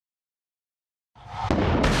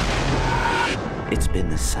It's been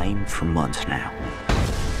the same for months now.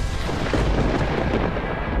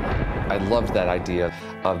 I love that idea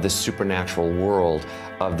of the supernatural world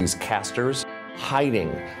of these casters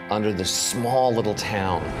hiding under this small little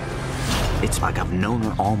town. It's like I've known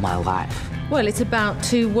her all my life. Well, it's about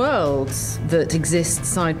two worlds that exist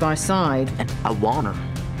side by side. And I want her,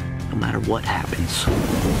 no matter what happens.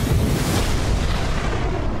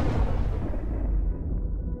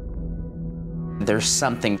 There's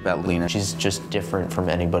something about Lena. She's just different from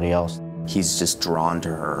anybody else. He's just drawn to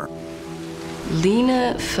her.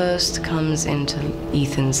 Lena first comes into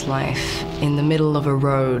Ethan's life in the middle of a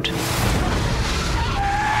road.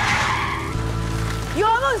 You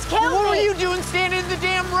almost killed me! What were you doing standing in the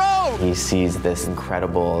damn road? He sees this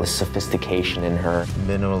incredible sophistication in her.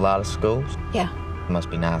 Been to a lot of schools? Yeah. Must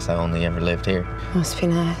be nice. I only ever lived here. Must be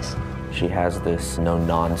nice. She has this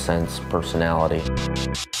no-nonsense personality.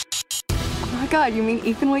 Oh my God, you mean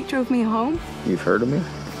Ethan Wake drove me home? You've heard of me?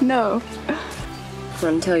 No.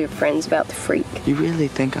 Run tell your friends about the freak. You really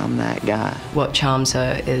think I'm that guy? What charms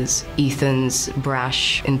her is Ethan's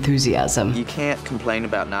brash enthusiasm. You can't complain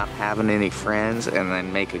about not having any friends and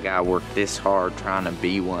then make a guy work this hard trying to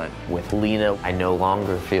be one. With Lena, I no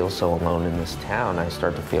longer feel so alone in this town. I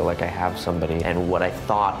start to feel like I have somebody, and what I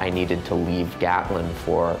thought I needed to leave Gatlin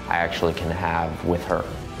for, I actually can have with her.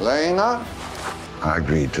 Lena? I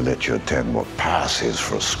agreed to let you attend what passes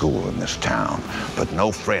for a school in this town, but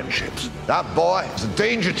no friendships. That boy is a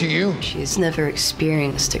danger to you. She's never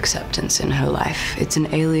experienced acceptance in her life. It's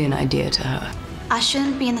an alien idea to her. I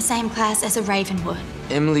shouldn't be in the same class as a Ravenwood.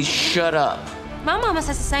 Emily, shut up. My mama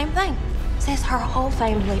says the same thing. Says her whole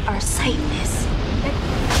family are Satanists.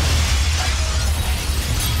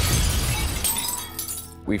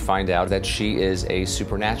 We find out that she is a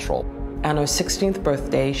supernatural. On her 16th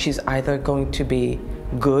birthday, she's either going to be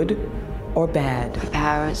good or bad. My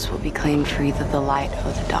powers will be claimed for either the light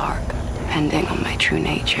or the dark, depending on my true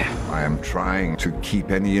nature. I am trying to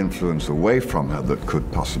keep any influence away from her that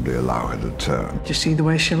could possibly allow her to turn. Do you see the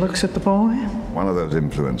way she looks at the boy? One of those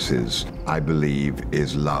influences, I believe,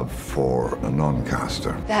 is love for a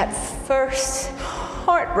non-caster. That first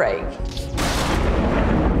heartbreak.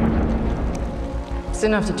 It's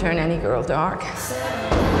enough to turn any girl dark.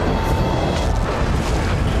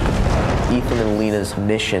 Ethan and Lena's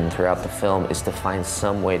mission throughout the film is to find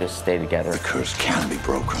some way to stay together. The curse can be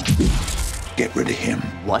broken. Get rid of him.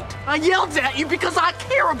 What? I yelled at you because I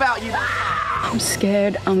care about you. I'm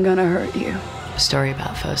scared I'm gonna hurt you. A story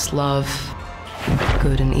about first love,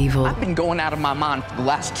 good and evil. I've been going out of my mind for the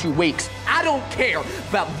last 2 weeks. I don't care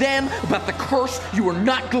about them, about the curse. You are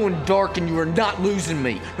not going dark and you are not losing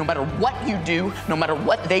me. No matter what you do, no matter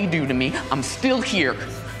what they do to me, I'm still here.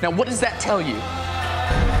 Now, what does that tell you?